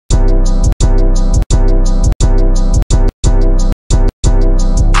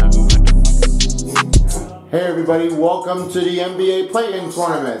Hey everybody, welcome to the NBA play-in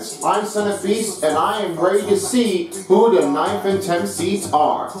tournaments. I'm Son of Beast and I am ready to see who the 9th and 10th seeds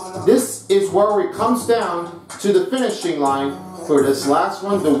are. This is where it comes down to the finishing line for this last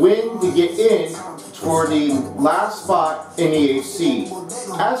one to win to get in for the last spot in the 8th seed.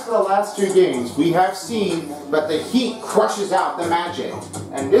 As for the last two games, we have seen that the Heat crushes out the Magic.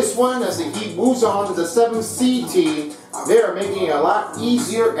 And this one, as the Heat moves on to the 7th seed team, they are making it a lot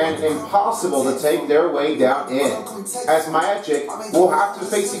easier and impossible to take their way down in. As Magic will have to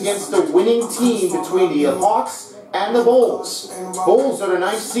face against the winning team between the Hawks and the Bulls. Bulls are the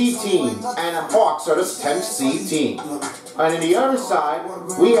 9th seed team, and the Hawks are the 10th seed team. And on the other side,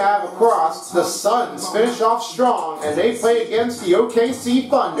 we have across the Suns finish off strong, and they play against the OKC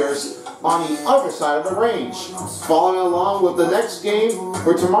Thunders on the other side of the range. Following along with the next game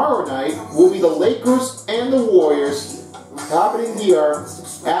for tomorrow night will be the Lakers and the Warriors happening here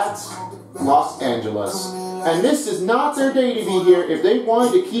at Los Angeles. And this is not their day to be here. If they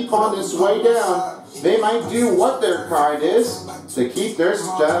wanted to keep on this way down, they might do what their pride is to keep their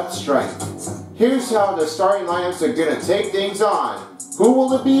strength. Here's how the starting lineups are going to take things on. Who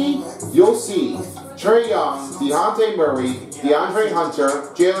will it be? You'll see. Trae Young, Dejounte Murray, DeAndre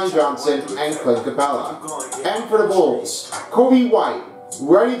Hunter, Jalen Johnson, and Clint Capella. And for the Bulls, Coby White,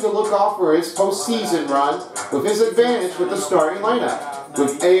 ready to look off for his postseason run with his advantage with the starting lineup,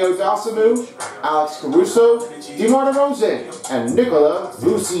 with Ayo Dosunmu, Alex Caruso, DeMar DeRozan, and Nikola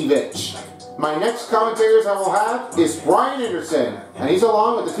Vucevic. My next commentators I will have is Brian Anderson, and he's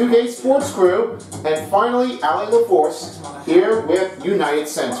along with the 2K Sports crew, and finally Ali LaForce here with United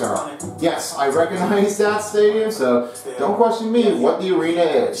Center. Yes, I recognize that stadium, so don't question me what the arena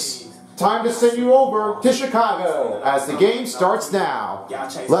is. Time to send you over to Chicago as the game starts now.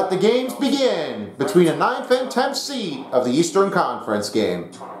 Let the games begin between the 9th and 10th seed of the Eastern Conference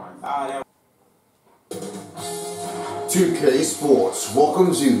game. 2K Sports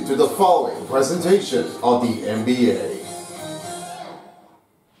welcomes you to the following presentation of the NBA.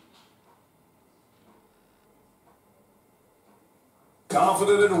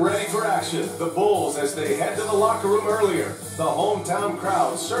 Confident and ready for action, the Bulls as they head to the locker room earlier. The hometown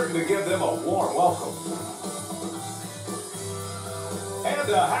crowd certain to give them a warm welcome. And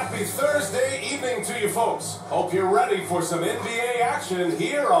a happy Thursday evening to you folks. Hope you're ready for some NBA action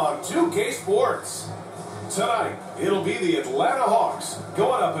here on 2K Sports. Tonight, it'll be the Atlanta Hawks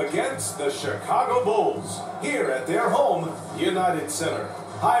going up against the Chicago Bulls here at their home, United Center.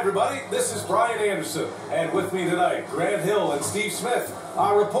 Hi everybody, this is Brian Anderson, and with me tonight, Grant Hill and Steve Smith,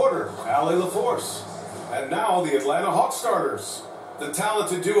 our reporter, Ali LaForce. And now the Atlanta Hawks starters. The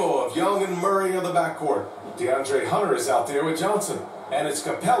talented duo of Young and Murray in the backcourt. DeAndre Hunter is out there with Johnson, and it's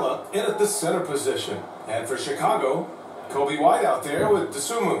Capella in at the center position. And for Chicago, Coby White out there with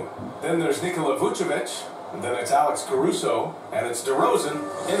Dosunmu. Then there's Nikola Vucevic, and then it's Alex Caruso, and it's DeRozan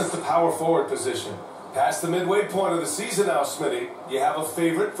in at the power forward position. Past the midway point of the season now, Smitty. You have a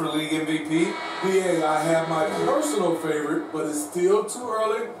favorite for league MVP? Yeah, I have my personal favorite, but it's still too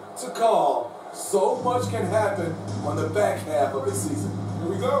early to call. So much can happen on the back half of the season. Here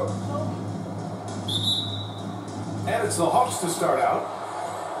we go. And it's the Hawks to start out.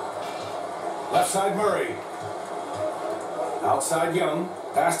 Left side Murray. Outside Young.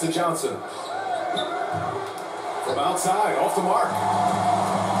 Pass to Johnson. From outside, off the mark.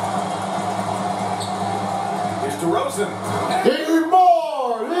 DeRozan.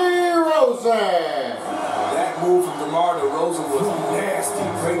 DeMar DeRozan! That move from DeMar DeRozan was nasty.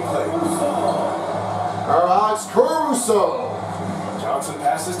 Great play. Alex Caruso. Johnson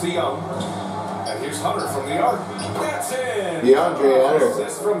passes to Young. And here's Hunter from the arc. That's in. DeAndre Hunter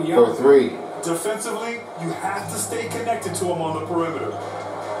from Young for three. Defensively, you have to stay connected to him on the perimeter.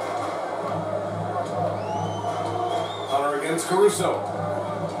 Hunter against Caruso.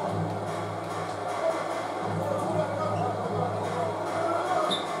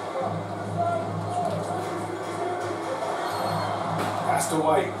 To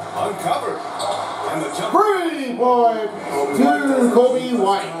White, uncovered, and the jump. 3-point to Coby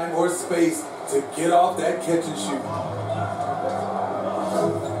White. Time or space to get off that catch and shoot.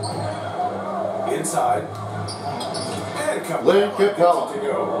 Inside, and Clint Capella to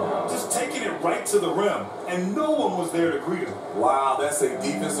go. Just taking it right to the rim, and no one was there to greet him. Wow, that's a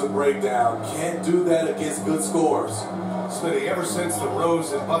defensive breakdown. Can't do that against good scores. Smitty, ever since the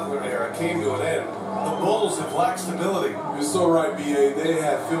Rose and Butler era came to an end, the Bulls have lacked stability. You're so right, B.A. They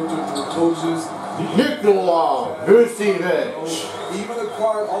have filtered through coaches. Nikola Vucevic. Even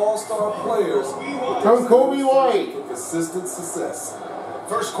acquired all-star players From Coby White. for consistent success.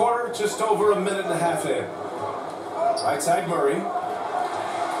 First quarter, just over a minute and a half in. Right side Murray.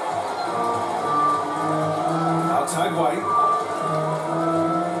 outside White.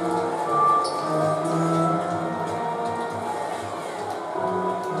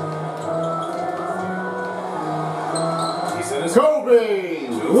 He's in his Kobe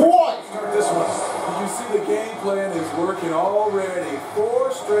White. start this one. You see the game plan is working already.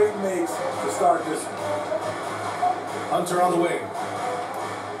 4 straight makes to start this one. Hunter on the wing.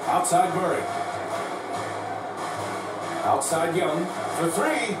 Outside Murray. Outside Young for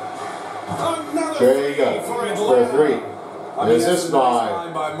 3. Another There you 3 go. for For Atlanta. 3. There's that's this a nice by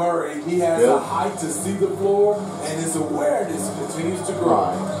line by Murray. He has the height to see the floor, and his awareness continues to grow.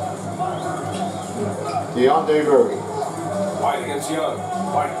 Right. DeAndre Murray. White against Young.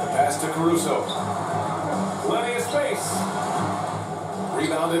 White, the pass to Caruso. Plenty of space.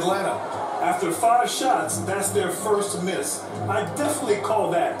 Rebound Atlanta. After 5 shots, that's their first miss. I definitely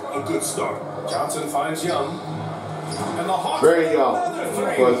call that a good start. Johnson finds Young. And the Hawks Trey get Young another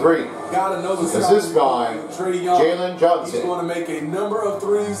 3. for 3. Gotta know the This is scouting by report of Trey Young. Jalen Johnson. He's going to make a number of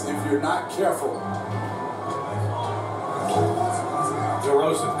threes if you're not careful.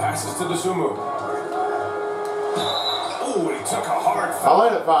 DeRozan passes to DeSumo. Oh, he took a hard foul.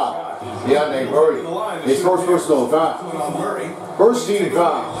 Atlanta foul. DeAndre Murray. His first personal foul. On Murray. First team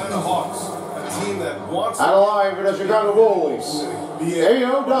foul. Atlanta Hawks, a team that wants Out of line for the Chicago Bulls.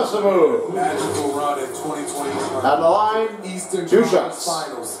 Ayo Dosunmu. Magical run in 2021. Out of line, Eastern 2 Conference shots.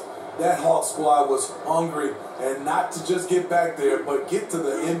 Finals. That Hawk squad was hungry, and not to just get back there, but get to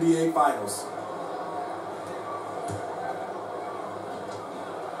the NBA Finals.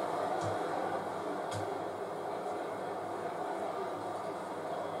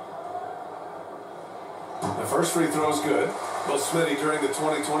 The first free throw is good. Well, Smitty, during the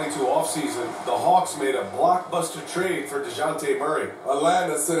 2022 offseason, the Hawks made a blockbuster trade for DeJounte Murray.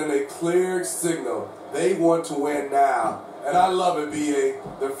 Atlanta sending a clear signal. They want to win now. And I love it, BA.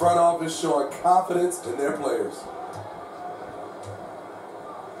 The front office showing confidence in their players.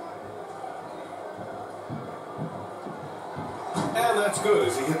 And that's good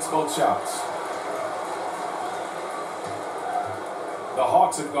as he hits both shots. The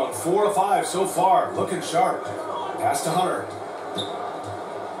Hawks have gone 4 of 5 so far, looking sharp. Pass to Hunter.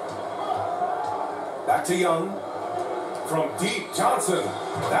 Back to Young. From deep, Johnson.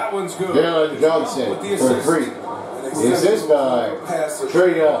 That one's good. Jalen Johnson With the for assist. 3. Assist by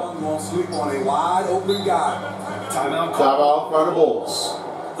Trey Young. Won't sleep on a wide open guy. Timeout. Timeout for the Bulls.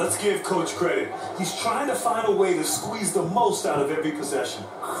 Let's give Coach credit. He's trying to find a way to squeeze the most out of every possession.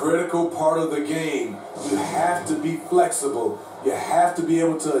 Critical part of the game. You have to be flexible. You have to be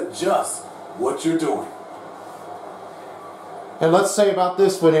able to adjust what you're doing. And let's say about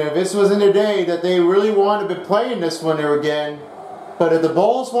this one here. This was in the day that they really wanted to be playing this one here again. But if the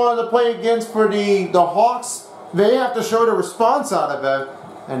Bulls wanted to play against for the Hawks, they have to show the response out of it.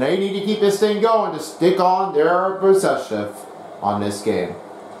 And they need to keep this thing going to stick on their possession on this game.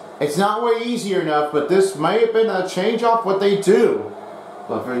 It's not way easier enough, but this may have been a change off what they do.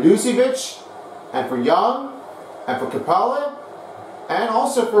 But for Vucevic, and for Young, and for Capella, and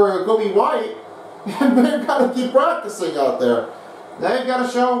also for Kobe White, they've got to keep practicing out there. They've got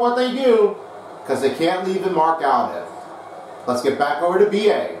to show what they do, because they can't leave the mark out of it. Let's get back over to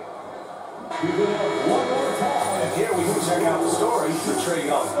BA. And here we can check out the story for Trey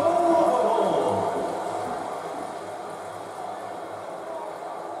Young.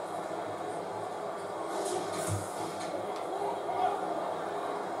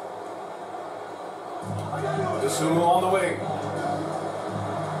 DeSumo on the wing.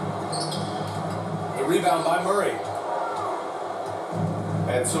 The rebound by Murray.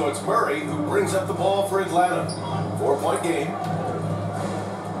 And so it's Murray who brings up the ball for Atlanta. 4-point game.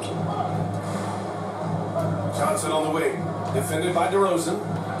 Johnson on the wing. Defended by DeRozan.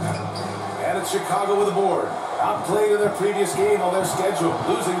 And it's Chicago with a board. Outplayed in their previous game on their schedule,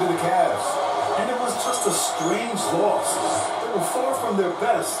 losing to the Cavs. And it was just a strange loss. They were far from their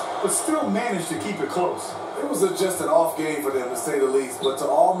best, but still managed to keep it close. It was just an off game for them, to say the least, but to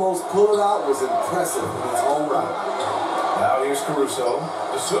almost pull it out was impressive in its own right. Now here's Caruso.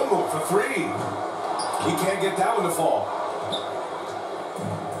 DeSumo for 3. He can't get that one to fall.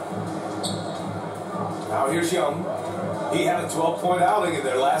 Now here's Young. He had a 12-point outing in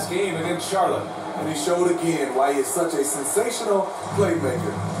their last game against Charlotte. And he showed again why he is such a sensational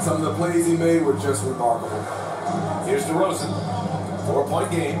playmaker. Some of the plays he made were just remarkable. Here's DeRozan.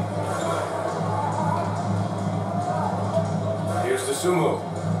 4-point game. Here's DeSumo.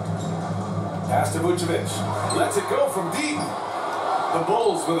 Pass to Vucevic. Lets it go from deep. The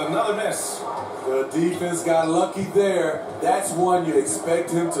Bulls with another miss. The defense got lucky there. That's one you'd expect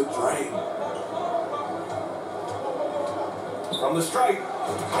him to drain. From the stripe.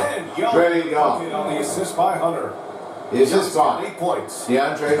 And Young Trae Young. on the assist by Hunter. Is this fine? 8 points.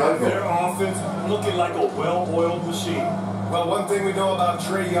 DeAndre Their Hunter. offense looking like a well-oiled machine. Well, one thing we know about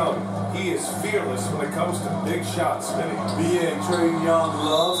Trae Young, he is fearless when it comes to big shots, Smitty. BA Trae Young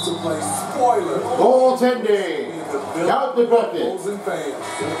loves to play spoiler. Goaltending. Count the bucket. Bulls and fans.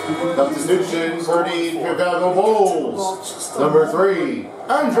 Substitution for the Chicago Bulls. Number 3,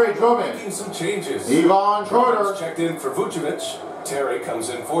 Andre Drummond. Making some changes. Yvonne Carter. Checked in for Vucevic. Terry comes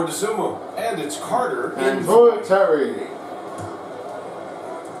in for DeZumo. And it's Carter And in for Terry.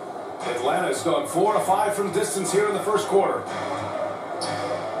 Atlanta's gone 4 of 5 from distance here in the first quarter.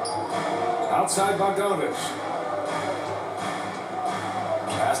 Outside Bogdanovich.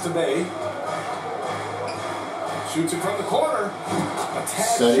 Pass to Bay. Shoots it from the corner. A tag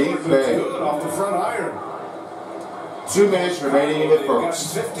Steady short, but Bay. it's good off the front iron. 2 minutes remaining in the They've got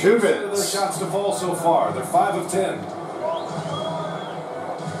first. 50% 2 of their minutes. shots to fall so far. They're 5 of 10.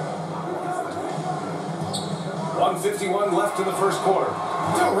 1:51 left in the first quarter.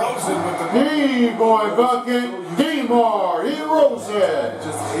 DeRozan with the D-boy bucket. DeMar DeRozan.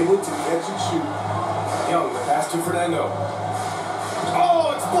 Just able to catch and shoot. Young, the pass to Fernando.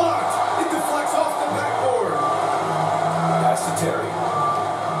 Oh, it's blocked. It deflects off the backboard. Pass to Terry.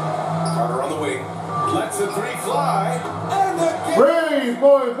 Carter on the wing. Lets the 3 fly. And the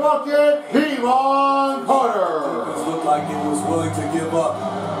Three-boy bucket. Devon Carter. It looked like it was willing to give up.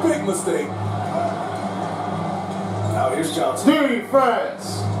 Big mistake. Now here's Johnson.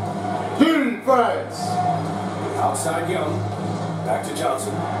 Defense. Defense. Outside Young. Back to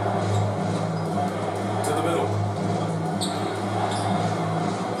Johnson. To the middle.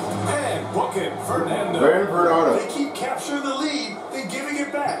 And book it, Fernando. Brandon Fernando. They keep capturing the lead, then giving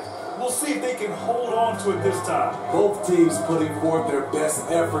it back. We'll see if they can hold on to it this time. Both teams putting forth their best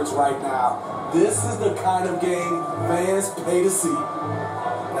efforts right now. This is the kind of game fans pay to see.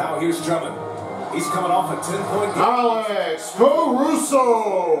 Now here's Drummond. He's coming off a 10-point game. Alex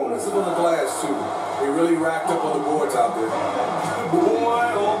Caruso. This is on the glass, too. They really racked up on the boards out there.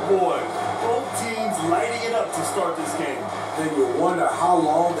 Boy, oh boy. Both teams lighting it up to start this game. Then you wonder how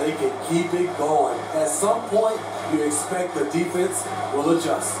long they can keep it going. At some point, you expect the defense will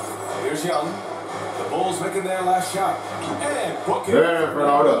adjust. Here's Young. The Bulls making their last shot. And book it. Brandon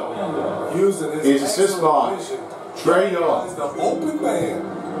Fernando. Using his He's assist by excellent vision, Trae Young. as the open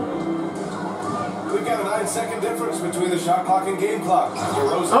man. We've got a 9-second difference between the shot clock and game clock.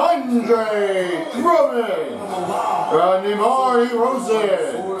 DeRozan. Andre Drummond. And DeMar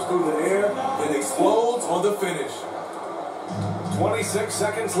DeRozan. Soars through the air, then explodes on the finish. 26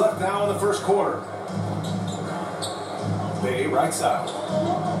 seconds left now in the first quarter. Bay right side.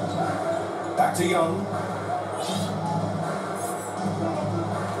 Back to Young.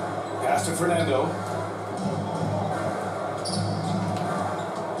 Pass to Fernando.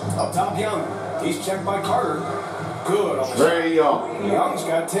 Up top Young. He's checked by Carter. Good on the shot. Trae Young. Young's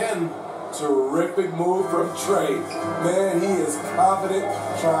got 10. Terrific move from Trae. Man, he is confident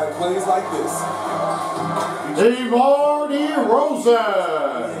trying plays like this. DeMar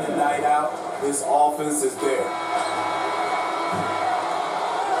DeRozan. In and night out, his offense is there.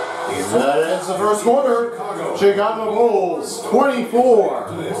 That ends the first quarter. Chicago Bulls 24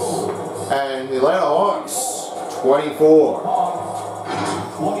 and Atlanta Hawks 24.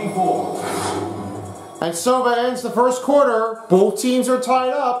 And so that ends the first quarter. Both teams are tied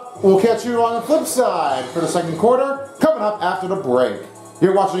up. We'll catch you on the flip side for the second quarter, coming up after the break.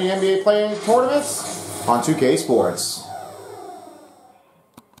 You're watching the NBA Play-In Tournaments on 2K Sports.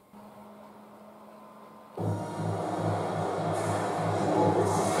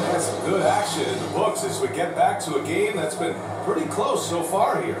 That's some good action in the books as we get back to a game that's been pretty close so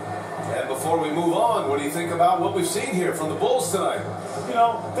far here. And before we move on, what do you think about what we've seen here from the Bulls tonight? You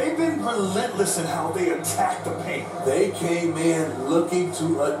know, they've been relentless in how they attack the paint. They came in looking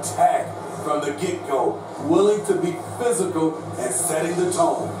to attack from the get-go, willing to be physical and setting the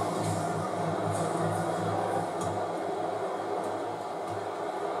tone.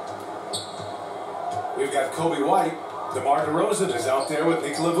 We've got Kobe White. DeMar DeRozan is out there with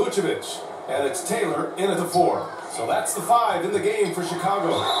Nikola Vucevic. And it's Taylor in at the 4. So that's the 5 in the game for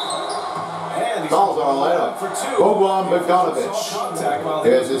Chicago. And he's Fouls on Atlanta. for 2. Boban Bogdanovich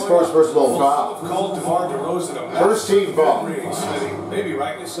is his first personal foul. Called DeMar DeRozan a First team foul. Maybe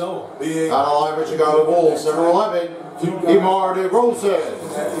rightly so. Out of line for Chicago Bulls, number 11, DeMar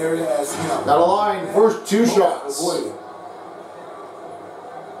DeRozan. That area as him. Out of line, first 2 shots. Avoid it.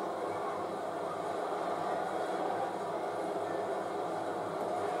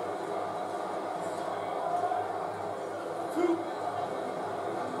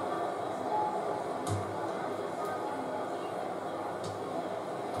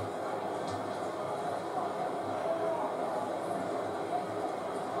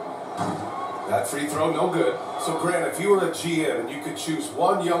 That free throw, no good. So, Grant, if you were a GM and you could choose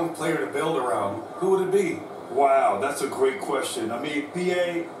one young player to build around, who would it be? Wow, that's a great question. I mean,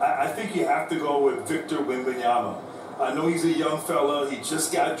 BA, I think you have to go with Victor Wembanyama. I know he's a young fella. He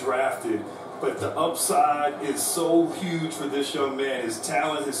just got drafted. But the upside is so huge for this young man. His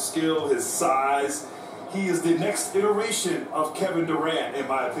talent, his skill, his size. He is the next iteration of Kevin Durant, in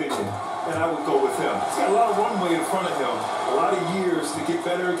my opinion. And I would go with him. He's got a lot of runway in front of him. A lot of years to get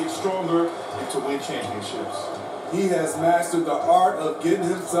better, get stronger, and to win championships. He has mastered the art of getting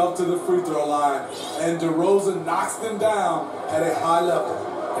himself to the free throw line, and DeRozan knocks them down at a high level.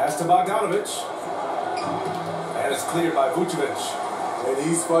 Pass to Bogdanovic. And it's cleared by Vucevic. And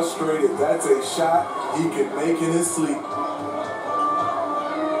he's frustrated. That's a shot he could make in his sleep.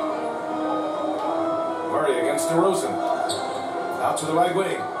 Murray against DeRozan. Out to the right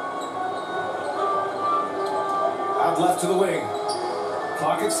wing. Out left to the wing.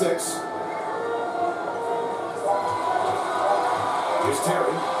 Clock at 6. Here's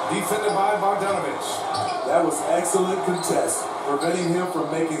Terry, defended by Bogdanovic. That was excellent contest, preventing him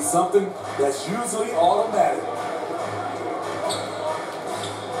from making something that's usually automatic.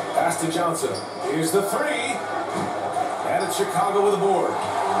 Pass to Johnson. Here's the 3. And it's Chicago with a board.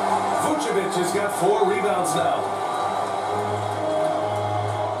 Vucevic has got 4 rebounds now.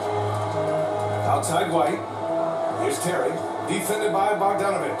 Outside White. Here's Terry, defended by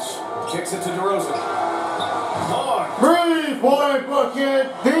Bogdanovic. Kicks it to DeRozan. On. 3-point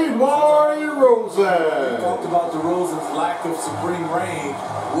bucket, DeMar DeRozan. We talked about DeRozan's lack of supreme range.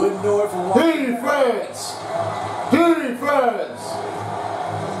 Wouldn't know it from watching. Defense! Defense!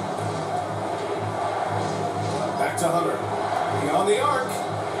 Back to Hunter. Beyond the arc.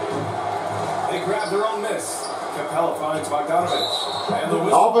 They grab their own miss. Capella finds Bogdanovic. And the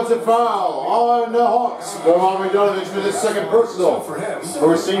whistle. Offensive foul on the Hawks. Bogdanovic with his second personal. For him.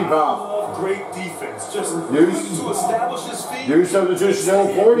 First team foul. Great defense. Just Use to establish his feet. new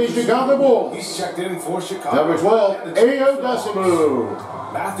substitution for the Chicago Bulls. He's checked in for Chicago. Number 12, Ayo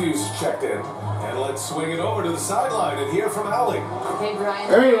Dosunmu. Matthews checked in. And let's swing it over to the sideline and hear from Allie. Okay, Brian.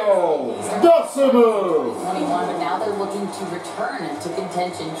 Ayo Dosunmu. 21, but now they're looking to return to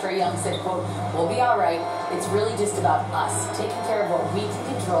contention. Trae Young said, quote, "We'll be all right. It's really just about us, taking care of what we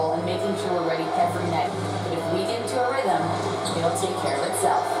can control and making sure we're ready every night. But if we get into a rhythm, it'll take care of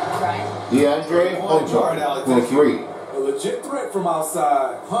itself." Brian? DeAndre Hunter for 3. A legit threat from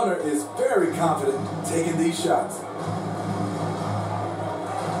outside. Hunter is very confident taking these shots.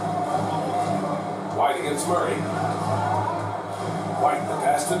 White against Murray. White, the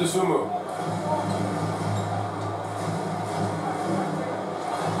pass to Dosunmu.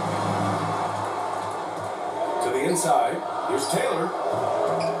 To the inside. Here's Taylor.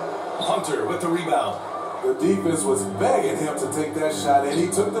 Hunter with the rebound. The defense was begging him to take that shot, and he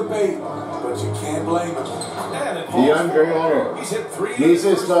took the bait. But you can't blame him. And it DeAndre Hunter. He's hit 3 He's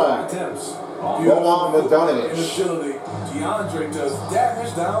his third. attempts. Go on with And Donovich. agility. DeAndre does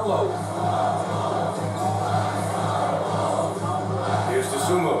damage down low. Here's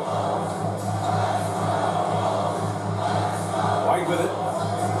Dosunmu. White with it.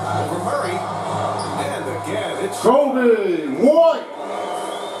 Over Murray. And again, it's Kobe White.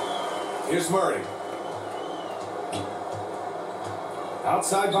 Here's Murray.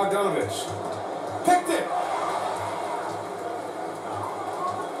 Outside Bogdanovic. Picked it.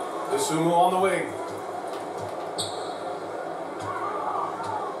 Dosunmu on the wing.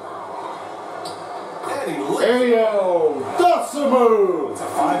 And he lit. Ayo Dosunmu. It's a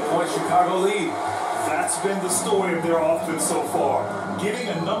 5-point Chicago lead. That's been the story of their offense so far. Getting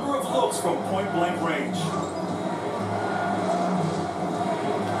a number of looks from point-blank range.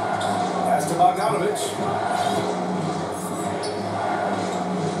 Pass to Bogdanovic.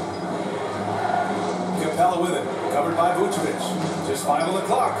 Capella with it. Covered by Vucevic. Just 5 on the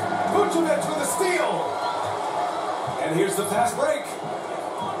clock. Vucevic with a steal. And here's the fast break.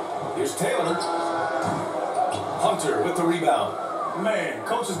 Here's Taylor. Hunter with the rebound. Man,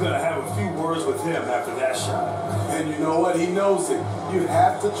 coach is going to have a few words with him after that shot. And you know what? He knows it. You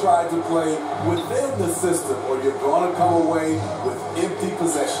have to try to play within the system, or you're going to come away with empty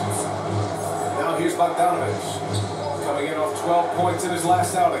possessions. Now here's Bogdanovic. Coming in off 12 points in his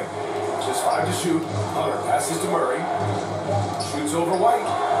last outing. Just 5 to shoot. Hunter passes to Murray. Shoots over White.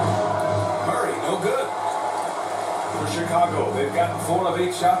 Murray, no good. For Chicago, they've gotten 4 of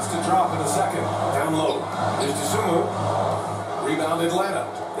 8 shots to drop in the second. Down low. Here's Dosunmu. Rebound Atlanta.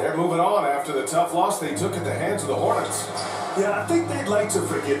 They're moving on after the tough loss they took at the hands of the Hornets. Yeah, I think they'd like to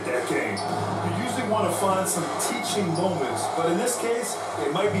forget that game. You usually want to find some teaching moments, but in this case,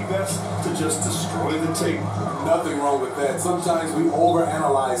 it might be best to just destroy the tape. Nothing wrong with that. Sometimes we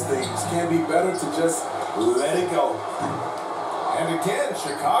overanalyze things. Can be better to just let it go. And again,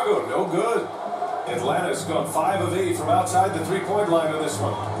 Chicago, no good. Atlanta's gone 5 of 8 from outside the three-point line on this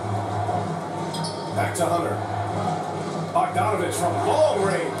one. Back to Hunter. Bogdanovich from long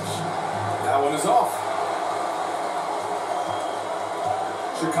range. That one is off.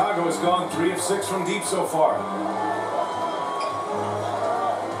 Chicago has gone 3 of 6 from deep so far.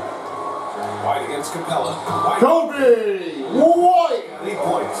 White against Capella. Kobe White! 8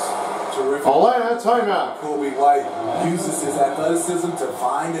 points. Terrific. Atlanta timeout. Kobe White uses his athleticism to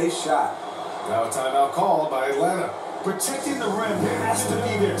find a shot. Now a timeout called by Atlanta. Protecting the rim has to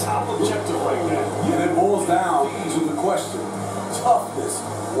be their top objective right now. And it boils down to the question. Toughness.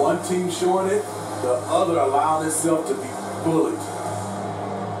 One team showing it, the other allowing itself to be bullied.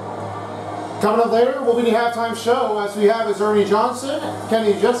 Coming up later will be the halftime show as we have is Ernie Johnson,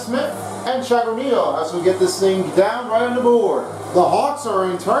 Kenny Just Smith, and Shaq O'Neal as we get this thing down right on the board. The Hawks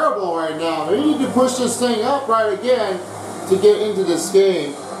are in terrible right now. They need to push this thing up right again to get into this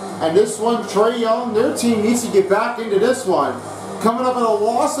game. And this one, Trae Young, their team needs to get back into this one. Coming up in a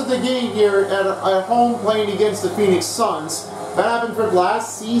loss of the game here at home playing against the Phoenix Suns. That happened for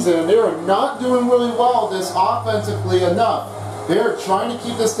last season. They are not doing really well this offensively enough. They're trying to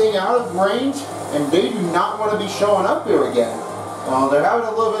keep this thing out of range, and they do not want to be showing up here again. They're having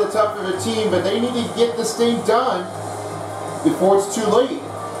a little bit of tough of a team, but they need to get this thing done before it's too late.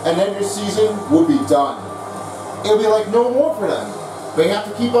 And then your season will be done. It'll be like no more for them. They have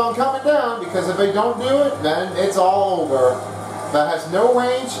to keep on coming down, because if they don't do it, then it's all over. That has no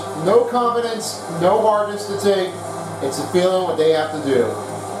range, no confidence, no hardness to take. It's a feeling what they have to do.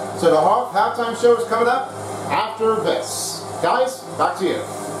 So the halftime show is coming up after this. Guys, back to you.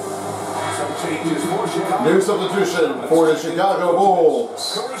 Some changes for Chicago. New substitution for the Chicago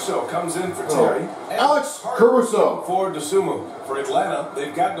Bulls. Caruso comes in for Terry. Alex Caruso. For DeSumo. For Atlanta,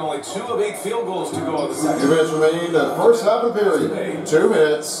 they've gotten only 2 of 8 field goals to go in the 2 second. minutes remaining in the first half of the period. 2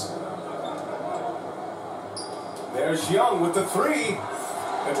 minutes. There's Young with the 3.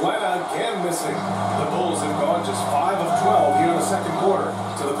 Atlanta again missing. The Bulls have gone just 5 of 12 here in the second quarter.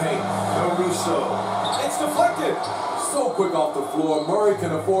 To the paint. Caruso. It's deflected. So quick off the floor, Murray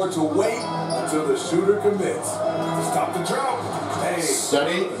can afford to wait until the shooter commits. To stop the drought. Hey.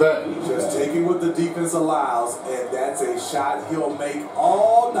 Steady bet. Just taking what the defense allows, and that's a shot he'll make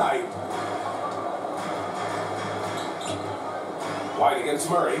all night. White against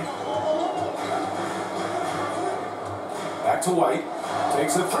Murray. Back to White.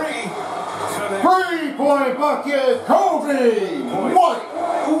 Takes a 3. Connect. 3-point bucket, Kobe White.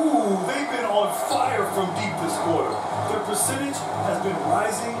 Ooh, they've been on fire from deep this quarter. Their percentage has been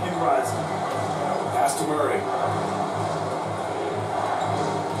rising and rising. Pass to Murray.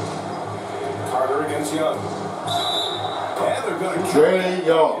 Carter against Young. And they're going to Trae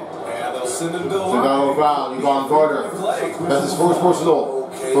Young. and they'll send him to the Chicago line. foul, Yvonne Carter. That's his first personal.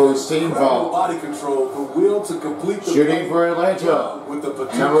 First team Incredible foul. body control, the will to complete the Shooting play for Atlanta. with the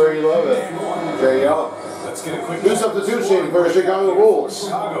potential. Number 11, Trae Young. Let's get a quick New substitution for the Chicago Bulls.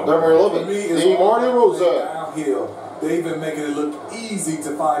 Number 11, DeMar DeRozan. Downhill. They've been making it look easy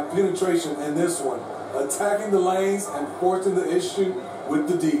to find penetration in this one, attacking the lanes and forcing the issue with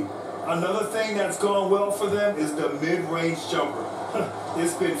the D. Another thing that's gone well for them is the mid-range jumper.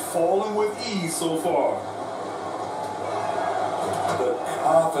 It's been falling with ease so far. The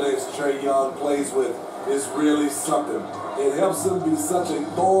confidence Trae Young plays with is really something. It helps him be such a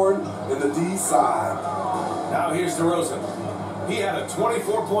thorn in the D side. Now here's DeRozan. He had a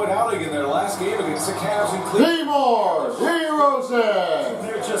 24-point outing in their last game against the Cavs in Cleveland. DeMar DeRozan.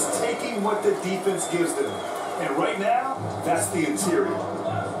 They're just taking what the defense gives them. And right now, that's the interior.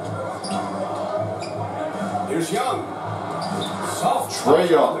 Here's Young. Soft Trae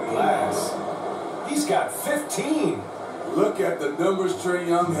Young. on the glass. He's got 15. Look at the numbers Trae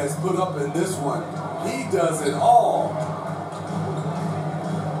Young has put up in this one. He does it all.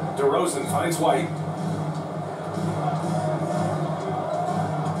 DeRozan finds White.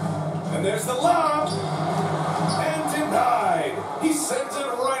 And there's the lob. And denied. He sends it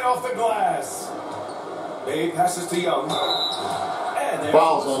right off the glass. Bay passes to Young. And there's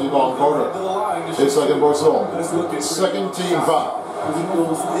Fouls on Yvonne Carter. to the line to His shoot. second personal. Let's look at Second team foul. He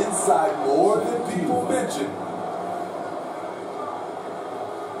goes inside more than people mention.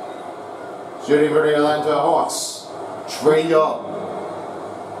 Shooting for the Atlanta Hawks, Trae Young.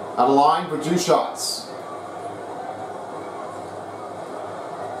 Out of line for 2 shots.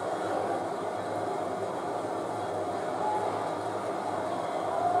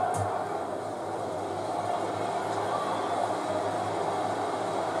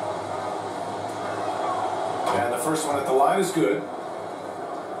 first one at the line is good.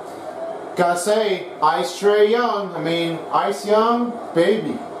 Gotta say, Ice Trae Young, Ice Young,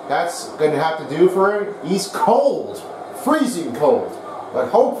 baby. That's going to have to do for him. He's cold. Freezing cold. But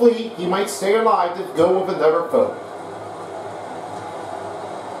hopefully he might stay alive to go with another foe.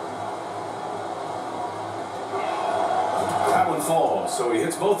 That one falls, so he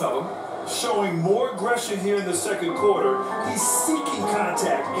hits both of them. Showing more aggression here in the second quarter. He's seeking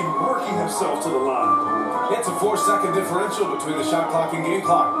contact and working himself to the line. It's a 4-second differential between the shot clock and game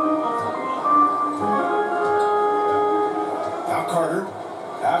clock. Now Carter,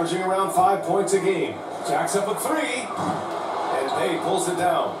 averaging around 5 points a game. Jacks up a three, and Bay pulls it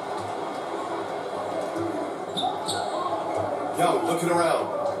down. Young looking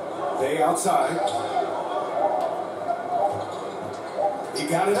around. Bay outside. He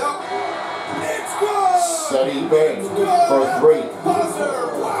got it up. It's good! Steady Bay for three.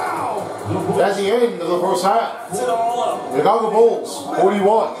 Buzzer! Wow! That's the end of the first half. It's it all up. Chicago Bulls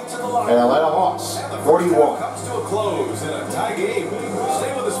 41 and Atlanta Hawks 41. Comes to a close in a tie game.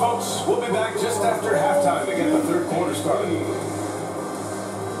 Stay with us, folks. We'll be back just after halftime to get the third quarter started.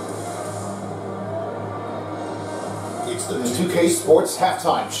 It's the 2K Sports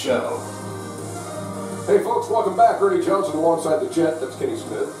Halftime Show. Hey folks, welcome back. Ernie Johnson alongside the Jet. That's Kenny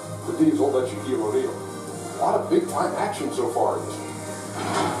Smith. The Diesel, that's Shaquille O'Neal. A lot of big time action so far in this one.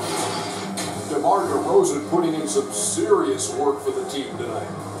 DeMar DeRozan putting in some serious work for the team tonight.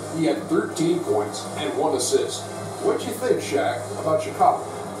 He had 13 points and 1 assist. What'd you think, Shaq, about Chicago?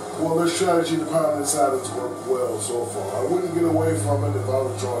 Well, their strategy to pound inside has worked well so far. I wouldn't get away from it if I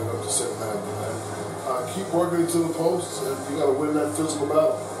was drawing up the second half of that. Keep working to the posts, and you got to win that physical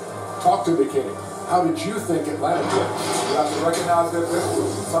battle. Talk to me, Kenny. How did you think Atlanta played? We have to recognize that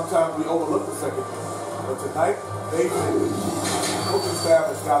sometimes we overlook the second. But tonight, they did. The coaching staff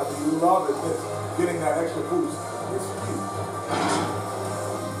has got to be loving this. Getting that extra boost is key.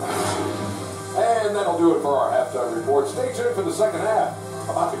 And that'll do it for our halftime report. Stay tuned for the second half.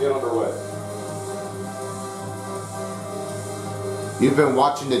 About to get underway. You've been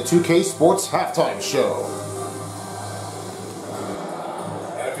watching the 2K Sports Halftime Show.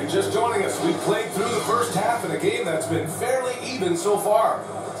 And if you're just joining us, we played through the first half in a game that's been fairly even so far.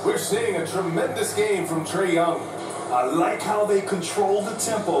 We're seeing a tremendous game from Trae Young. I like how they control the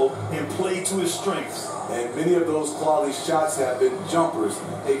tempo and play to his strengths. And many of those quality shots have been jumpers.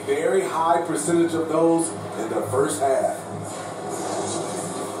 A very high percentage of those in the first half.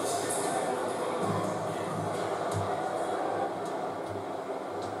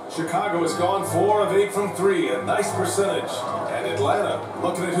 Chicago has gone 4 of 8 from 3, a nice percentage. And Atlanta,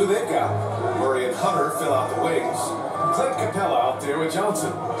 looking at who they've got. Murray and Hunter fill out the wings. Clint Capella out there with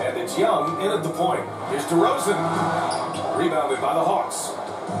Johnson. And it's Young in at the point. Here's DeRozan. Rebounded by the Hawks.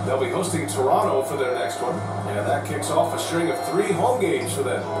 They'll be hosting Toronto for their next one. And that kicks off a string of 3 home games for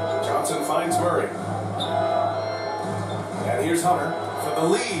them. Johnson finds Murray. And here's Hunter for the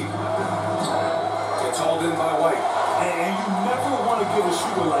lead. It's hauled in by White. And you never want to give a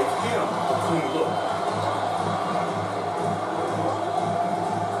shooter like him a clean look.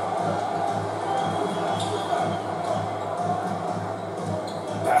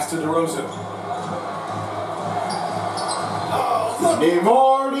 Pass to DeRozan. Oh,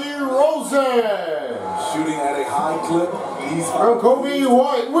 DeMar DeRozan Shooting at a high clip. He's from Kobe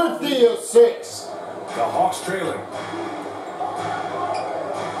White with the assist. the Hawks trailing.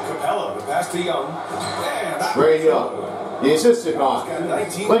 Capella, the pass to Young. And Trae Young, the assisted by got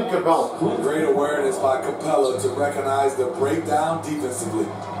 19 Clint points. Capella. great awareness by Capella to recognize the breakdown defensively.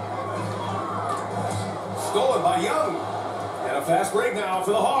 Stolen by Young. And a fast break now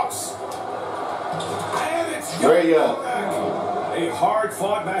for the Hawks. And it's Trae Young. A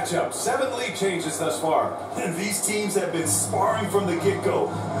hard-fought matchup. 7 lead changes thus far. And these teams have been sparring from the get-go.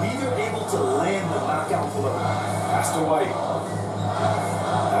 Neither able to land the knockout blow. Pass to White.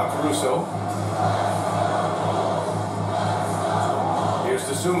 Now Caruso. Here's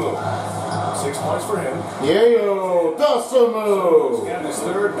Dosunmu. 6 points for him. Yayo Dosunmu. Got his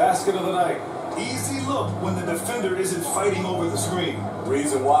 3rd basket of the night. Easy look when the defender isn't fighting over the screen.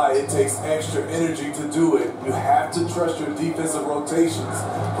 Reason why it takes extra energy to do it. You have to trust your defensive rotations,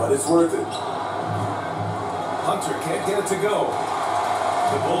 but it's worth it. Hunter can't get it to go.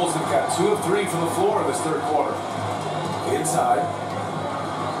 The Bulls have got 2 of 3 from the floor in this third quarter. Inside.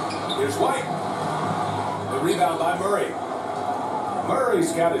 Here's White. The rebound by Murray.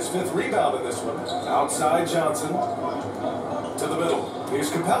 Murray's got his 5th rebound in this one. Outside Johnson. To the middle. Here's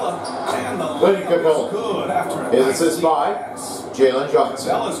Capella. And the Clint Capella. good after a His nice assist lead by pass. Jalen Johnson.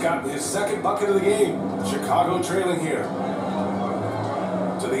 Capella's got his 2nd bucket of the game. Chicago trailing here.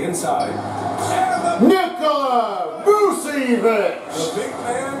 To the inside. And the Nikola Vucevic. The big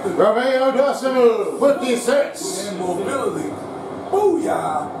man, the Romeo Dosunmu with the assist. and mobility.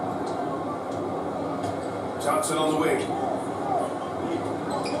 Booyah! Johnson on the wing.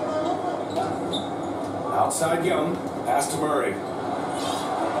 Outside Young. Pass to Murray.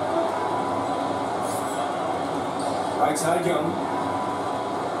 Right side Young.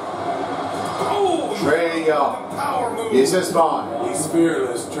 Oh! Trae Young. Power move. The assist by He's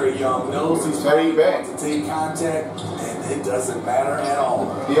fearless. Trae Young knows he's Teddy about Beck. to take contact, and it doesn't matter at all.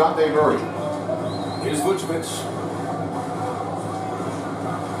 Dejounte Murray. Here's Vucevic.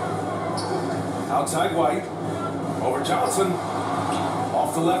 Outside White. Over Johnson.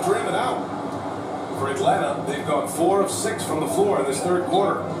 Off the left rim and out. For Atlanta, they've gone 4 of 6 from the floor in this third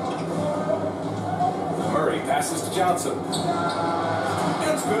quarter. Murray passes to Johnson.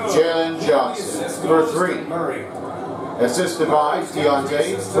 It's good. Jalen The Johnson assist for goes to 3. Murray. Assisted by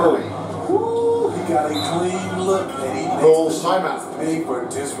Dejounte Murray. Woo! He got a clean look, and he Bulls makes the timeout. pay for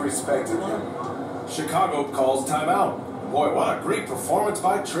disrespecting him. Chicago calls timeout. Boy, what a great performance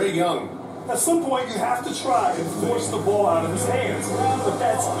by Trae Young. At some point, you have to try and force the ball out of his hands. But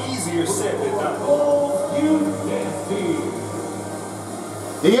that's easier said than done.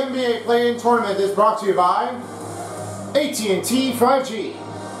 The NBA Play-In Tournament is brought to you by AT&T 5G.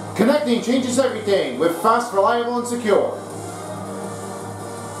 Connecting changes everything with fast, reliable, and secure.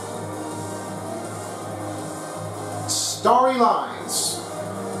 Starry Lines.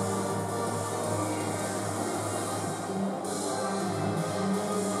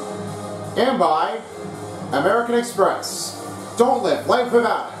 And by American Express. Don't live life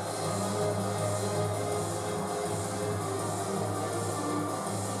without it.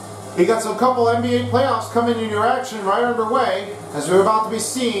 We got some couple NBA playoffs coming in your action right underway as we're about to be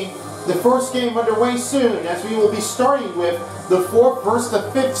seeing the first game underway soon, as we will be starting with the 4th versus the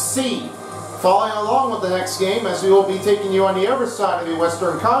 5th seed. Following along with the next game, as we will be taking you on the other side of the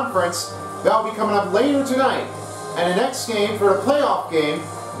Western Conference, that will be coming up later tonight. And the next game for the playoff game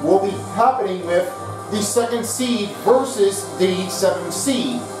will be happening with the 2nd seed versus the 7th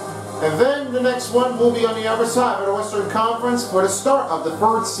seed. And then the next one will be on the other side of the Western Conference for the start of the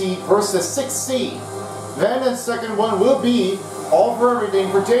 3rd seed versus the 6th seed. Then the second one will be all for everything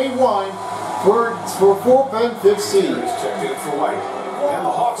for day 1 for 4th and 5th seed. He's checked in for White. And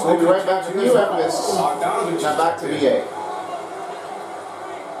the Hawks We'll be right back with you after this. Bogdanovich Now back to checked in. BA.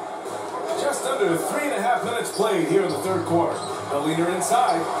 Just under 3.5 minutes played here in the third quarter. The leader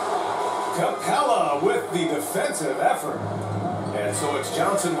inside. Capella with the defensive effort. And so it's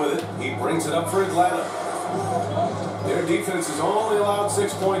Johnson with it. He brings it up for Atlanta. Their defense has only allowed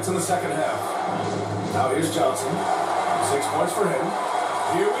 6 points in the second half. Now here's Johnson. 6 points for him.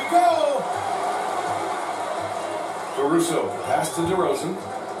 Here we go. Caruso pass to DeRozan.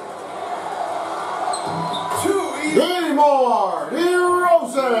 2 easy. Anymore!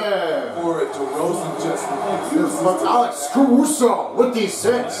 DeRozan! Or DeRozan just This is Alex Caruso with the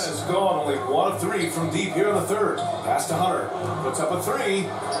Atlanta assist. has gone only 1 of 3 from deep here in the third. Pass to Hunter. Puts up a 3.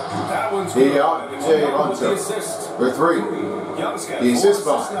 That one's good. Yeah, And it's Jay Young with the Hunter. assist. For 3. Young's got The 4 assist assists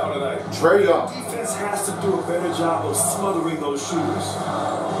by now tonight. Trae Young. Defense has to do a better job of smothering those shooters.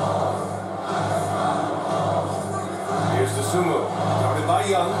 Here's Dosunmu. Guarded by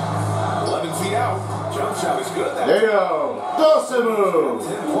Young. 11 feet out. Jump shot is good. There you go. Dosunmu.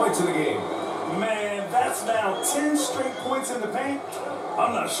 10 points in the game. Man, that's now 10 straight points in the paint.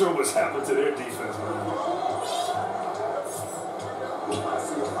 I'm not sure what's happened to their defense, man.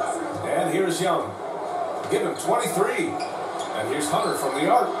 And here's Young. Give him 23. And here's Hunter from the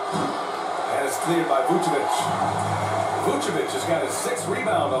arc. And it's cleared by Vucevic. Vucevic has got his 6th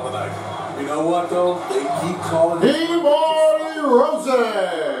rebound on the night. You know what though? They keep calling it. DeMar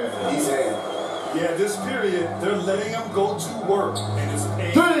DeRozan. He's had. Yeah, this period, they're letting him go to work, and it's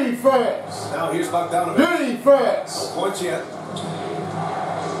paying. Defense. Now here's Bogdanovich. Defense. No points yet.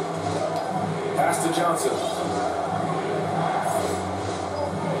 Pass to Johnson.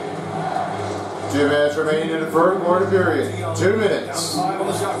 2 minutes remaining in the third quarter period. 2 Down minutes. to 5 on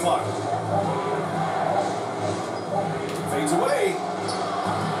the shot clock. Fades away.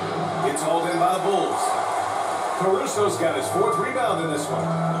 Gets hauled in by the Bulls. Caruso's got his 4th rebound in this one.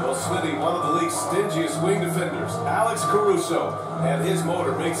 Well, Smitty, one of the league's stingiest wing defenders, Alex Caruso, and his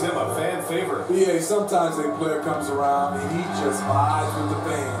motor makes him a fan favorite. Yeah, sometimes a player comes around and he just vibes with the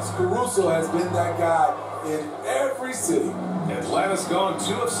fans. Caruso has been that guy in every city. Atlanta's gone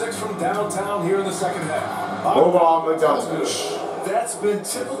 2 of 6 from downtown here in the second half. Bogdanovich. That's been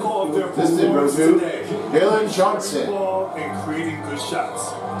typical of their This did go performance to today. Jalen Johnson. Ball and creating good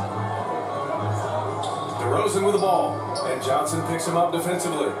shots. DeRozan with the ball, and Johnson picks him up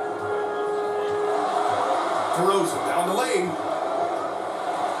defensively. DeRozan down the lane.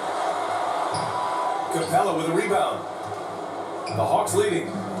 Capella with a rebound. The Hawks leading.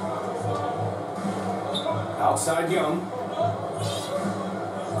 Outside Young.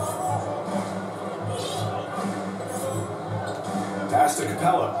 Pass to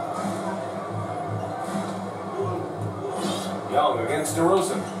Capella. Young against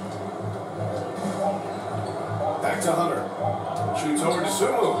DeRozan. Back to Hunter. Shoots over to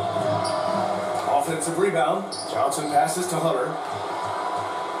Sumu. Offensive rebound. Johnson passes to Hunter.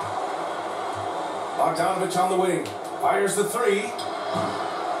 Bogdanovich on the wing. Fires the three.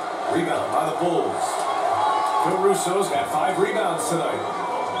 Rebound by the Bulls. Caruso's got 5 rebounds tonight.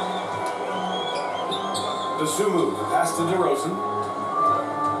 Sumu, the pass to DeRozan.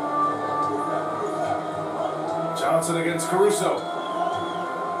 Johnson against Caruso.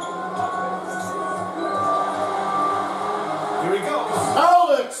 Here he goes.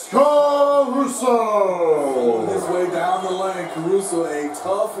 Alex Caruso! His way down the lane. Caruso, a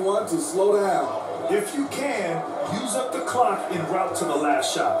tough one to slow down. If you can, use up the clock en route to the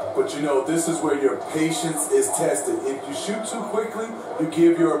last shot. But you know, this is where your patience is tested. If you shoot too quickly, you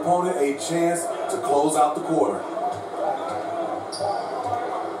give your opponent a chance to close out the quarter.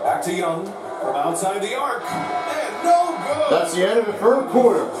 Back to Young from outside the arc. And no good. That's the end of the third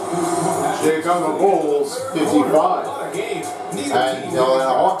quarter. Here come the Bulls, 55. What a game. And the Atlanta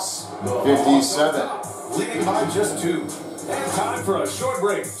Hawks, 57. Leading by just 2. And time for a short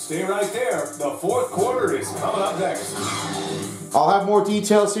break. Stay right there. The fourth quarter is coming up next. I'll have more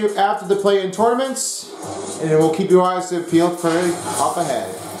details here after the play-in tournaments, and we'll keep your eyes peeled for up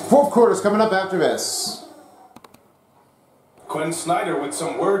ahead. Fourth quarter's coming up after this. Quinn Snyder with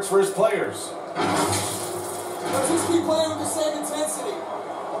some words for his players. Let's just keep playing with the same intensity.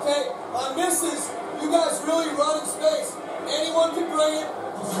 Okay? On misses, you guys really run in space. Anyone can bring it.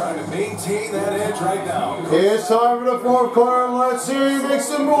 Trying to maintain that edge right now. It's time for the fourth quarter. Let's see you make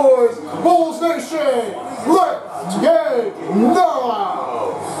some noise. Bulls Nation, let's get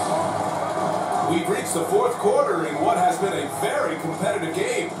loud. We've reached the fourth quarter in what has been a very competitive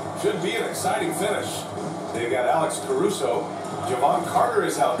game. Should be an exciting finish. They've got Alex Caruso. Javon Carter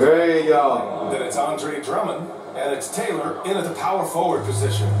is out there. There you go. Then it's Andre Drummond. And it's Taylor in at the power forward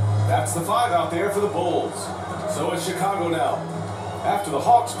position. That's the 5 out there for the Bulls. So it's Chicago now. After the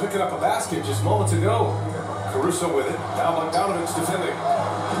Hawks picking up a basket just moments ago. Caruso with it. Now Bogdanovich defending.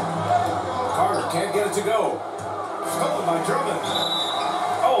 Carter can't get it to go. Stolen by Drummond.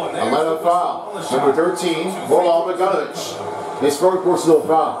 Oh, and there's Another foul. Number 13, Bojan Bogdanovich. His first personal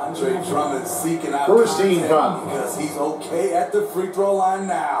foul. Andre Drummond seeking out First team contact foul. because he's okay at the free throw line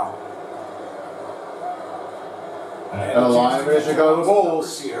now. And a line for the Chicago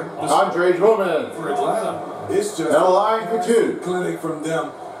Bulls. Andre Drummond. For Atlanta. It's just And a line for 2. clinic from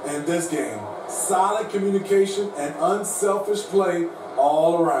them in this game. Solid communication and unselfish play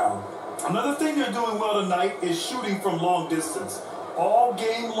all around. Another thing they're doing well tonight is shooting from long distance. All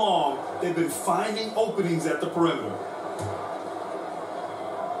game long, they've been finding openings at the perimeter.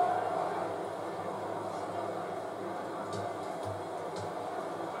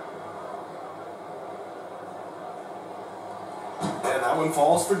 And that one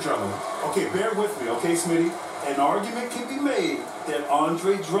falls for Drummond. Okay, bear with me, okay, Smitty? An argument can be made that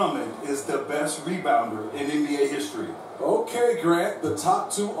Andre Drummond is the best rebounder in NBA history. Okay, Grant, the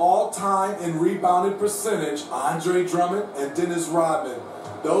top 2 all-time in rebounding percentage, Andre Drummond and Dennis Rodman.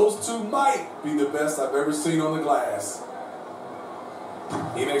 Those 2 might be the best I've ever seen on the glass.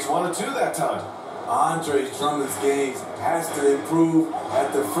 He makes 1 or 2 that time. Andre Drummond's game has to improve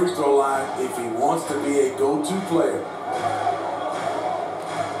at the free throw line if he wants to be a go-to player.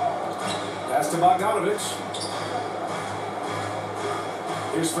 Pass to Bogdanovich.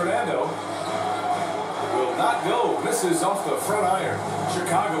 Here's Fernando. Will not go. Misses off the front iron.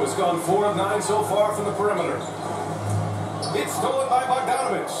 Chicago has gone 4 of 9 so far from the perimeter. It's stolen by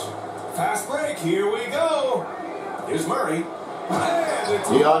Bogdanovich. Fast break. Here we go. Here's Murray. And it's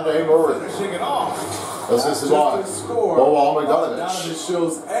DeAndre Murray. finishing it off. This is the one. Score. Bojan Bogdanovich. Bogdanovich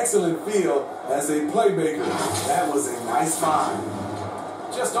shows excellent feel as a playmaker. That was a nice find.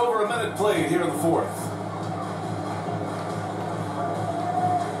 Just over a minute played here in the fourth.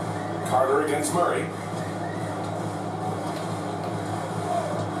 Carter against Murray.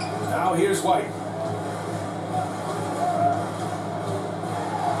 Now here's White.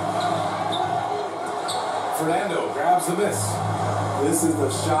 Fernando grabs the miss. This is the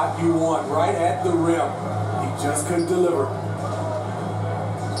shot you want right at the rim. He just couldn't deliver.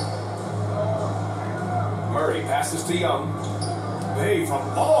 Murray passes to Young. Bay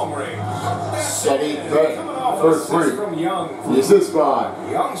from long range. Steady Bay. Coming off First an assist three. from Young. This is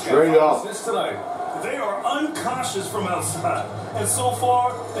fine. Young's got Straight 5 up. assists tonight. They are unconscious from outside. And so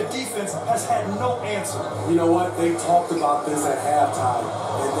far, the defense has had no answer. You know what? They talked about this at halftime,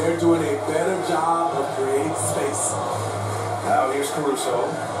 and they're doing a better job of creating space. Now here's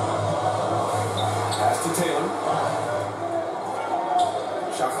Caruso. Pass to Taylor.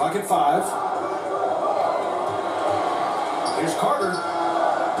 Shot clock at 5. Here's Carter.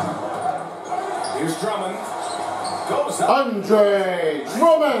 Here's Drummond. Goes up. Andre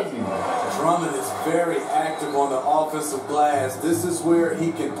Drummond. Drummond is very active on the offensive glass. This is where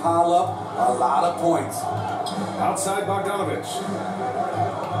he can pile up a lot of points. Outside Bogdanovich.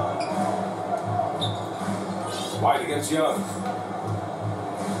 White against Young.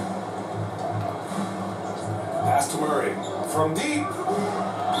 Pass to Murray. From deep.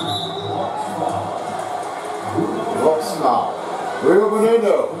 Hawks foul. Rio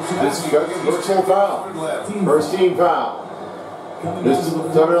Fernando. This is second personal foul. First team foul. This is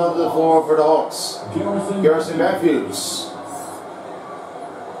coming onto the floor for the Hawks. Garrison Matthews.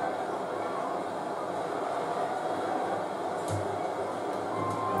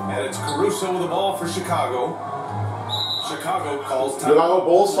 And it's Caruso with the ball for Chicago. Chicago calls time. Chicago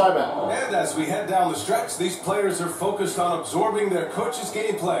Bulls timeout. And as we head down the stretch, these players are focused on absorbing their coach's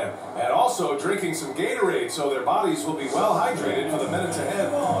game plan and also drinking some Gatorade so their bodies will be well hydrated for the minutes ahead.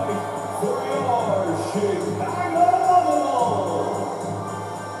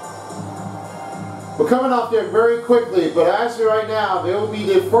 We're coming off there very quickly, but as of right now, there will be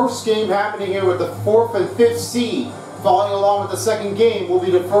the first game happening here with the 4th and 5th seed. Following along with the second game will be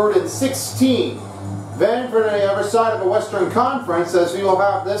the 3rd and 6th team. Then for the other side of the Western Conference, as we will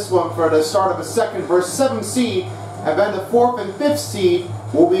have this one for the start of a 2nd versus 7th seed, and then the 4th and 5th seed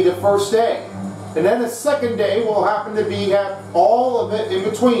will be the first day. And then the second day will happen to be have all of it in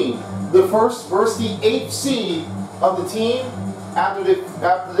between. The 1st versus the 8th seed of the team. After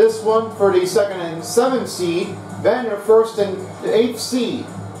this one for the 2nd and 7th seed, then the 1st and 8th seed.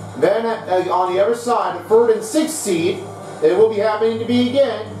 Then on the other side, the 3rd and 6th seed, it will be happening to be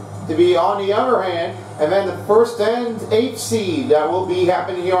again, to be on the other hand, and then the 1st and 8th seed that will be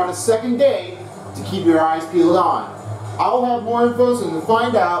happening here on the second day to keep your eyes peeled on. I'll have more info and to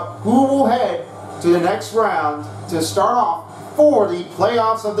find out who will head to the next round to start off for the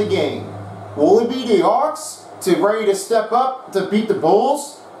playoffs of the game. Will it be the Hawks to ready to step up to beat the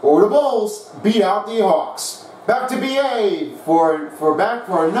Bulls, or the Bulls beat out the Hawks? Back to BA for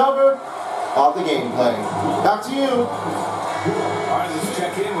another of the gameplay. Back to you. All right, let's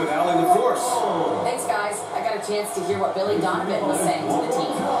check in with Allie LaForce. Thanks, guys. I got a chance to hear what Billy Donovan was saying to the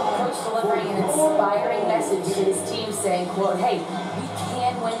team. Coach delivering an inspiring message to his team saying, quote, hey, we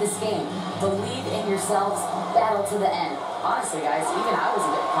can win this game. Believe in yourselves. Battle to the end. Honestly, guys, even I was a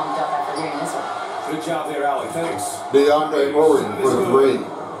bit pumped up after hearing this one. Good job there, Allie. Thanks. DeAndre Murray for the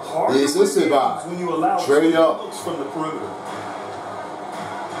 3. The assisted by when you allow Trey Young. looks from the perimeter.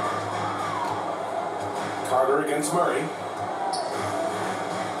 Carter against Murray.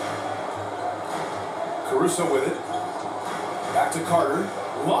 Caruso with it. Back to Carter.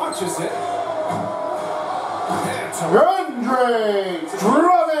 Launches it. And to Andre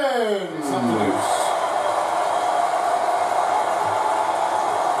Drummond.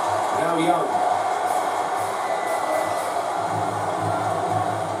 Now Young.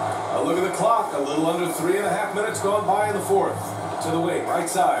 A look at the clock. A little under 3.5 minutes gone by in the 4th. To the wing, right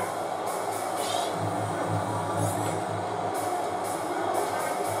side.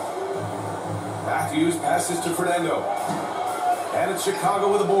 Matthews passes to Fernando. And it's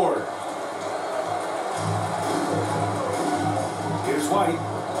Chicago with a board. Here's White.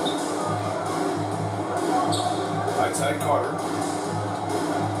 Right side Carter.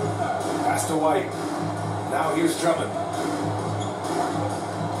 Pass to White. Now here's Drummond.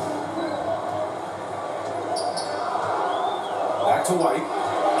 Back to White.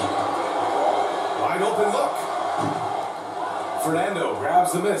 Wide open look. Fernando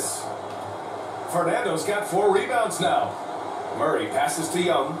grabs the miss. Fernando's got 4 rebounds now. Murray passes to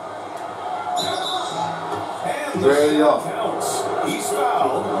Young. And the shot counts. He's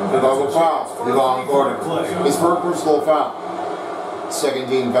fouled. Chicago foul. Devon Gordon. His first personal foul. Second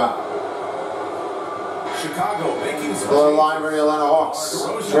team foul. Chicago making some The line for the Atlanta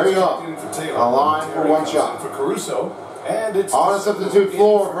Hawks. Trey Young. A line for 1 shot. For Caruso. And it's On the substitute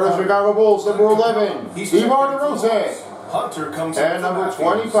floor for the Chicago Bulls, number 11, DeMar DeRozan. Hunter comes in And for number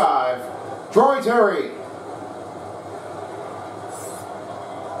Matthews. 25, Troy Terry.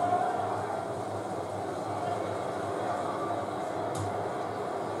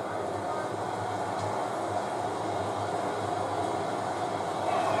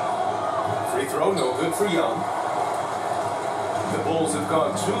 Free throw, no good for Young. The Bulls have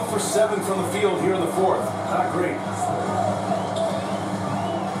gone 2 for 7 from the field here in the fourth. Not great.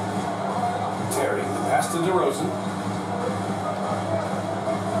 Terry, the pass to DeRozan.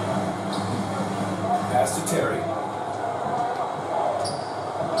 Pass to Terry.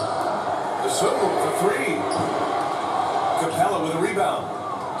 DeSumo for 3. Capella with a rebound.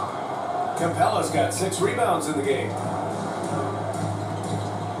 Capella's got 6 rebounds in the game.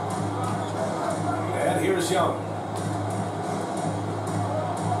 And here's Young.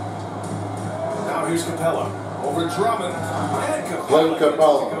 Now here's Capella. Over Drummond. And Capella.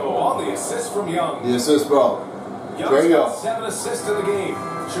 Capella. Go on the assist from Young. The assist, bro. Young's got 7 assists in the game.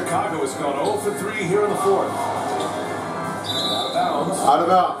 Chicago has gone 0 for 3 here in the fourth. Out of bounds. Out of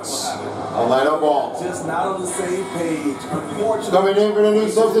bounds. Atlanta ball. Just not on the same page. Unfortunately. Coming in for the new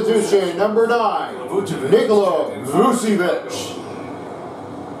substitution, number 9, Nikola Vucevic.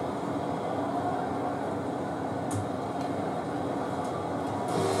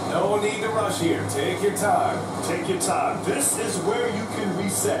 No need to rush here. Take your time. Take your time. This is where you can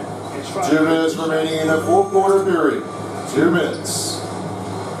reset and try. 2 minutes remaining in the fourth quarter period. 2 minutes.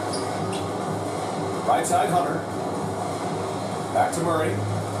 Right side Hunter. Back to Murray.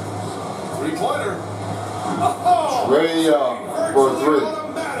 3-pointer. Oh! Trae Young for 3.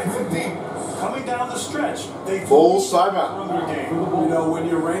 Automatic from deep. Coming down the stretch, they Bulls timeout. won their game. You know, when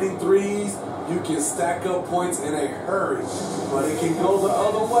you're raining threes, you can stack up points in a hurry, but it can go the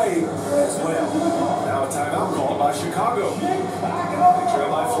other way as well. Now a timeout called by Chicago. They trail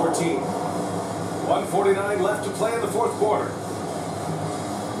by 14. 1:49 left to play in the fourth quarter.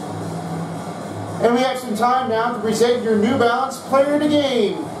 And we have some time now to present your New Balance player of the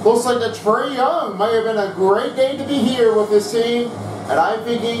game. Looks like that Trae Young might have been a great day to be here with this team. And I'm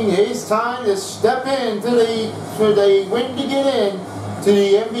thinking it's time to step into the win to get in to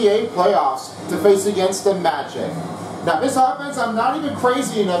the NBA playoffs to face against the Magic. Now this offense, I'm not even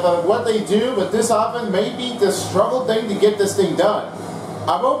crazy enough of what they do, but this offense may be the struggle thing to get this thing done.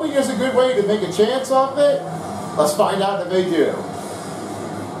 I'm hoping there's a good way to make a chance off it. Let's find out if they do.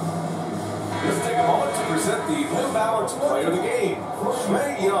 Let's take a moment to present the New Balance player of the game,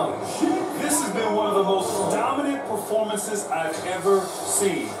 Trae Young. This has been one of the most dominant performances I've ever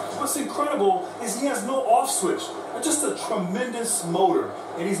seen. What's incredible is he has no off switch, just a tremendous motor,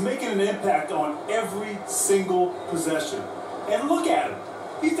 and he's making an impact on every single possession. And look at him.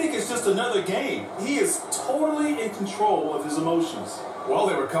 You think it's just another game. He is totally in control of his emotions. Well,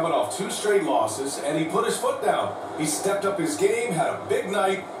 they were coming off 2 straight losses, and he put his foot down. He stepped up his game, had a big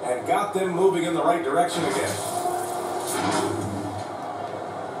night, and got them moving in the right direction again.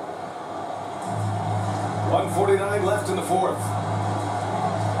 1:49 left in the fourth.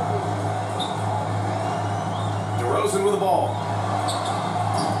 DeRozan with the ball.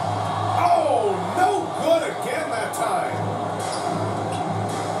 Oh, no good again that time.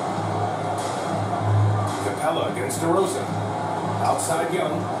 Capella against DeRozan. Outside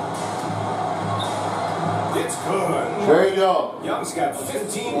Young. It's good. Trae Young. Young's got 15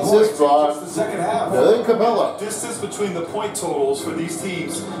 This points is in fun. just the second half. Billy Capella. Distance between the point totals for these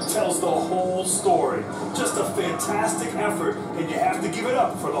teams tells the whole story. Just a fantastic effort, and you have to give it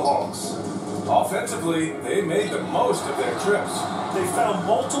up for the Hawks. Offensively, they made the most of their trips. They found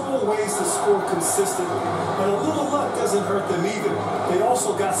multiple ways to score consistently, and a little luck doesn't hurt them either. They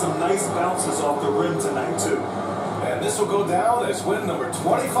also got some nice bounces off the rim tonight, too. And this will go down as win number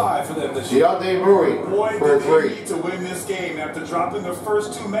 25 for them this year. DeJounte Murray Boy, for did they 3. need to win this game after dropping their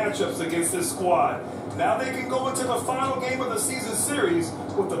first 2 matchups against this squad. Now they can go into the final game of the season series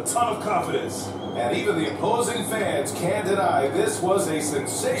with a ton of confidence. And even the opposing fans can't deny this was a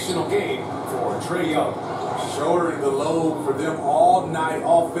sensational game for Trae Young. Shouldering the load for them all night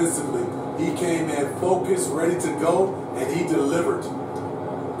offensively. He came in focused, ready to go, and he delivered.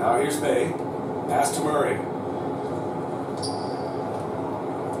 Now here's Bay. Pass to Murray.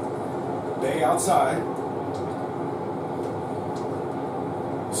 Bay outside.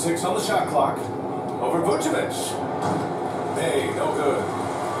 6 on the shot clock. Over Vucevic. Bay, no good.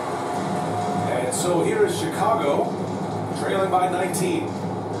 And so here is Chicago, trailing by 19.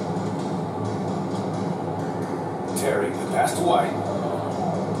 Terry, the pass to White.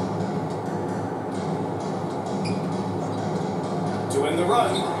 To end the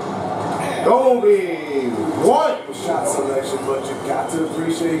run. And Kobe White. Shot selection, but you got to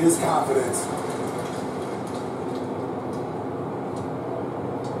appreciate his confidence.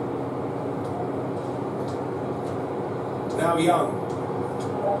 now Young.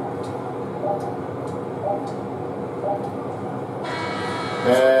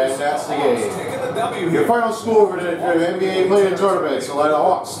 And that's the game. Taking the W Your here. final score for the NBA play-in tournaments: Atlanta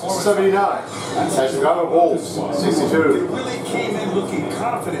Hawks 79, and Chicago Bulls 62. Really came in looking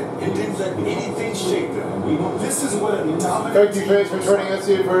confident and didn't let anything shake them. This is what a dominant. Thank you, fans, for joining us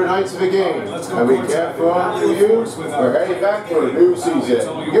here for tonight's of the game. And we can't fun for you. We're heading back for a new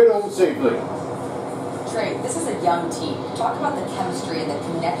season. Get home safely. Trey, this is a young team. Talk about the chemistry and the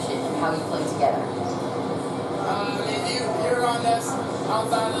connection and how you play together. You're on us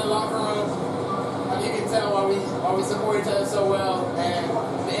outside of the locker room. You can tell why we support each other so well, and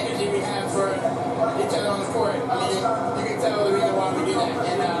the energy we have for each other on the court. You can tell the reason why we do that,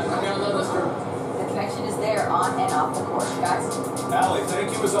 and I love this group. The connection is there on and off the court, guys. Allie,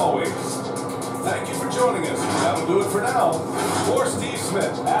 thank you as always. Thank you for joining us. That'll do it for now. For Steve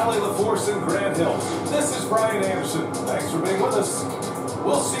Smith, Allie LaForce, and Grant Hill, this is Brian Anderson. Thanks for being with us.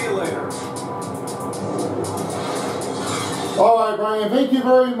 We'll see you later. All right, Brian, thank you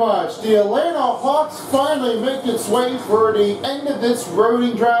very much. The Atlanta Hawks finally make its way for the end of this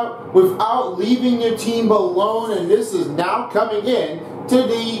roading drought without leaving their team alone, and this is now coming in to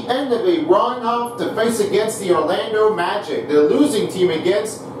the end of a run-off to face against the Orlando Magic, the losing team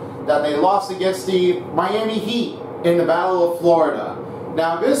that they lost against the Miami Heat in the Battle of Florida.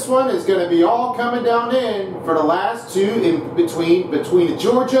 Now this one is going to be all coming down in for the last two in between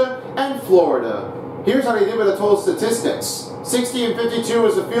Georgia and Florida. Here's how they did with the total statistics. 60 and 52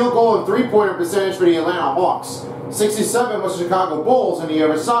 was the field goal and three-pointer percentage for the Atlanta Hawks. 67 was the Chicago Bulls on the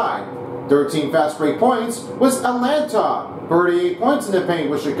other side. 13 fast break points was Atlanta. 38 points in the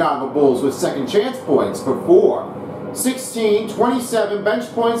paint with Chicago Bulls with second chance points for 4. 16, 27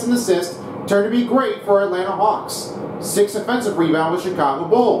 bench points and assists turned to be great for Atlanta Hawks. 6 offensive rebounds with Chicago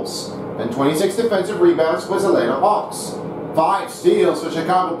Bulls. And 26 defensive rebounds was Atlanta Hawks. 5 steals for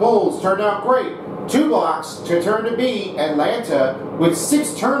Chicago Bulls turned out great. 2 blocks to turn to be Atlanta with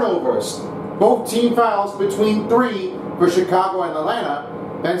 6 turnovers. Both team fouls between 3 for Chicago and Atlanta.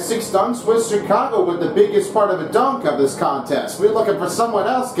 Then 6 dunks with Chicago with the biggest part of a dunk of this contest. We're looking for someone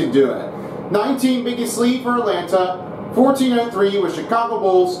else can do it. 19 biggest lead for Atlanta. 14-3 with Chicago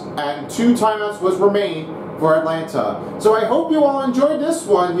Bulls. And 2 timeouts was remained for Atlanta. So I hope you all enjoyed this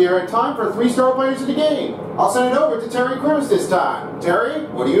one here. Time for 3-star players of the game. I'll send it over to Terry Crews this time. Terry,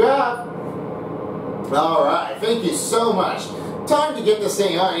 what do you have? All right, thank you so much. Time to get this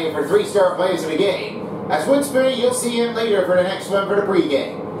thing on here for 3-star players of the game. As Winspear, you'll see him later for the next one for the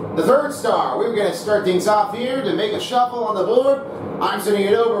pregame. The 3rd star, we're going to start things off here to make a shuffle on the board. I'm sending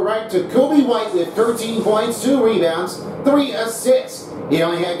it over right to Kobe White with 13 points, 2 rebounds, 3 assists. He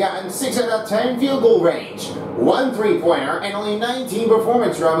only had gotten 6 out of 10 field goal range, 1 3-pointer, and only 19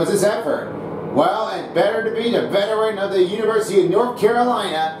 performance run was his effort. Well, and better to be the veteran of the University of North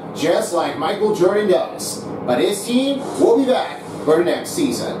Carolina, just like Michael Jordan does. But his team will be back for the next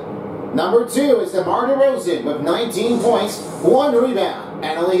season. Number 2 is DeMar DeRozan with 19 points, 1 rebound,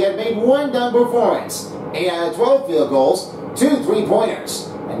 and only had made 1 dunk performance. 8 out of 12 field goals, 2 3-pointers.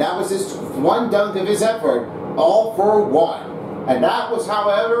 And that was his 1 dunk of his effort, all for 1. And that was,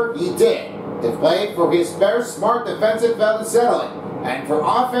 however, he did to play for his very smart defensive settling. And for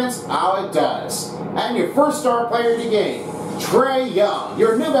offense, how it does. And your 1st-star player of the game, Trae Young,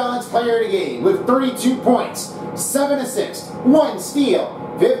 your New Balance player of the game with 32 points, 7 assists, 1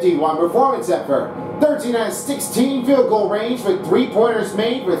 steal, 51 performance effort, 13 out of 16 field goal range with 3-pointers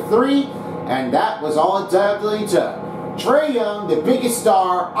made for 3, and that was all it definitely took. Trae Young, the biggest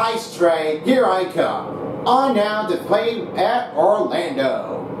star, Ice Trae, here I come. On now to play at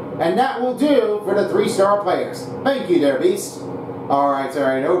Orlando. And that will do for the 3-star players. Thank you there, Beast. Alright,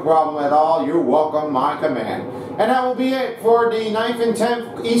 Terry, no problem at all. You're welcome, my command. And that will be it for the 9th and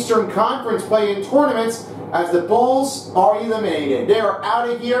 10th Eastern Conference play-in tournaments as the Bulls are eliminated. They are out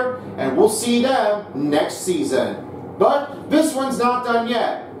of here, and we'll see them next season. But this one's not done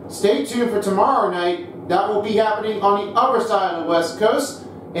yet. Stay tuned for tomorrow night. That will be happening on the other side of the West Coast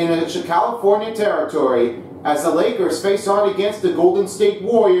in the California territory as the Lakers face on against the Golden State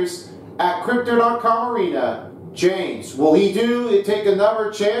Warriors at Crypto.com Arena. James, will he take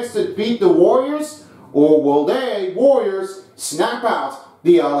another chance to beat the Warriors? Or will they, Warriors, snap out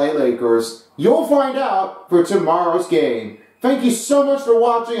the LA Lakers? You'll find out for tomorrow's game. Thank you so much for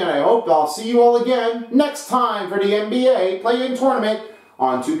watching, and I hope I'll see you all again next time for the NBA Play-In Tournament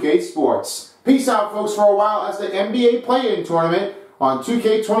on 2K Sports. Peace out, folks, for a while as the NBA Play-In Tournament on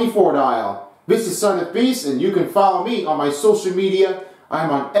 2K24 dial. This is Son of Beast, and you can follow me on my social media. I'm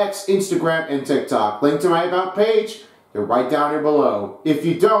on X, Instagram, and TikTok. Link to my About page, they're right down here below. If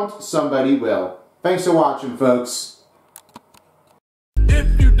you don't, somebody will. Thanks for watching, folks.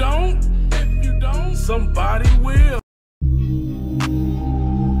 If you don't, somebody will.